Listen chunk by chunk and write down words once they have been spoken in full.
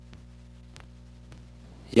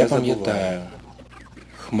Я пам'ятаю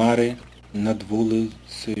хмари над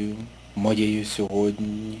вулицею моєю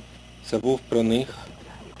сьогодні. Забув про них,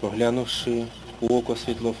 поглянувши у око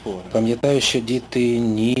світлофора. Пам'ятаю, що діти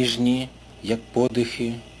ніжні, як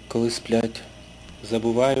подихи, коли сплять.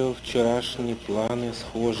 Забуваю вчорашні плани,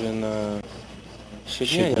 схожі на...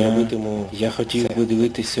 Щодня я робитиму. Я хотів би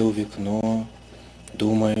дивитися у вікно,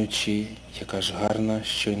 думаючи, яка ж гарна,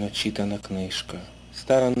 щойно читана книжка.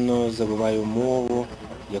 Старанно забуваю мову,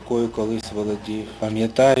 якою колись володів.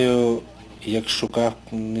 Пам'ятаю, як шукав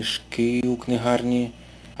книжки у книгарні,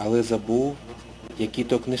 але забув, які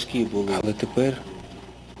то книжки були. Але тепер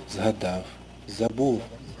згадав, забув,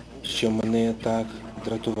 що мене так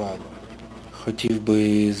дратувало. Хотів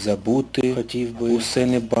би забути, хотів би усе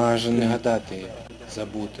небажане, гадати,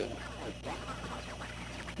 забути.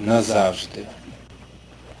 Назавжди.